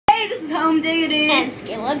Hey, this is Home Diggity. And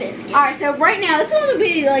Skilla Biscuit. Alright, so right now, this is going to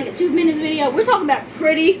be like a 2-minute video. We're talking about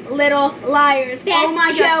Pretty Little Liars. Best oh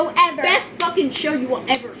my show God. ever. Best fucking show you will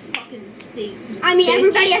ever fucking see. I mean, bitch.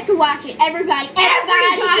 everybody has to watch it. Everybody.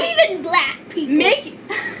 Even black people.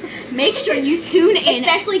 Make sure you tune in.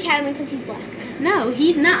 Especially Cameron, because he's black. No,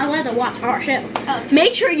 he's not allowed to watch our show. Oh,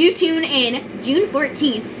 make sure you tune in June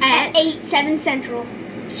 14th at 8, 7 Central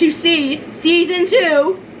to see Season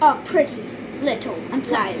 2 of Pretty Little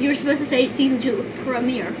Liars. You were supposed to say Season 2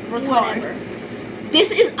 premiere. Whatever.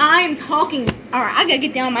 I'm talking. Alright, I gotta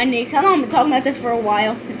get down on my knee because I know I've been talking about this for a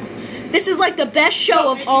while. This is like the best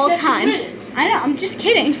show of all time. I know, I'm just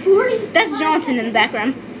kidding. That's Johnson in the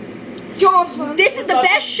background. Jawson. This is the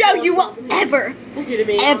best show you will ever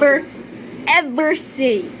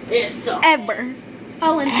see. Ever.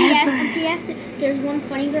 Oh, and P.S. There's one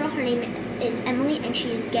funny girl. Her name is Emily, and she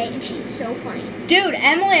is gay, and she is so funny. Dude,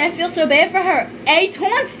 Emily, I feel so bad for her. A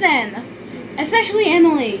taunts them. Especially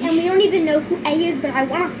Emily. And we don't even know who A is, but I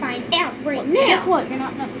want to find out right now. Guess what? You're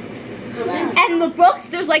not. And the books,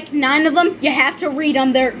 there's like 9 of them. You have to read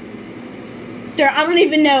them. They're I don't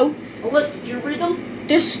even know. Alyssa, did you read them?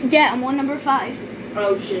 Yeah, I'm on number 5.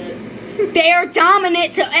 Oh shit. They are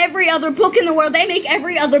dominant to every other book in the world. They make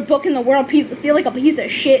every other book in the world feel like a piece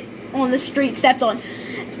of shit on the street stepped on.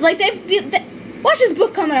 Like watch this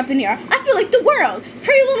book coming up in here. I feel like the world.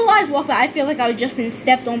 Pretty Little Lies walk by. I feel like I've just been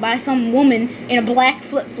stepped on by some woman in a black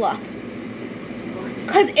flip flop.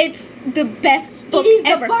 Cause it's the best book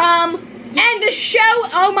ever. The bomb. And the show.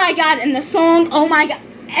 Oh my God. And the song. Oh my God.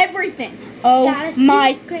 Everything. Oh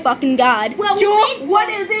my fucking God. Well, Jewel, what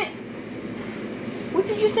is it? What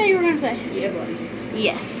did you say you were gonna say? Yeah, buddy.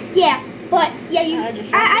 Yes. Yeah, but yeah,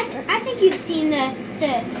 I think you've seen the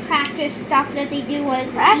practice stuff that they do with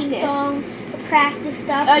the practice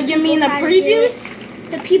stuff. You mean the previews?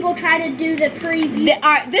 The people try to do the preview.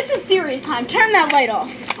 Alright, this is serious time. Turn that light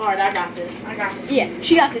off. Alright, I got this. Yeah,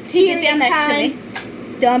 she got this. Take it down next to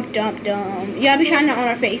me. Dump. You gotta be shining it on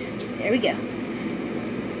her face. There we go.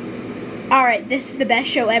 Alright, this is the best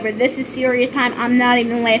show ever. This is serious time. I'm not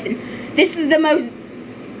even laughing. This is the most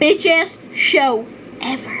bitch-ass show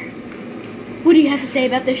ever. What do you have to say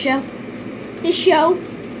about this show? This show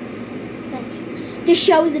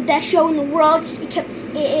is the best show in the world.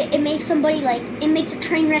 It makes it makes a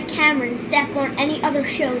train wreck Cameron step on any other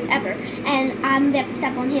shows ever. And I'm about to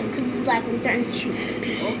step on him because he's black and threatens to shoot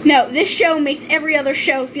people. No, this show makes every other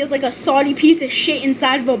show feels like a salty piece of shit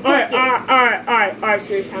inside of a bucket. Alright,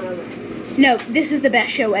 serious time over. No, this is the best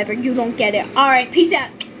show ever. You don't get it. Alright, peace out.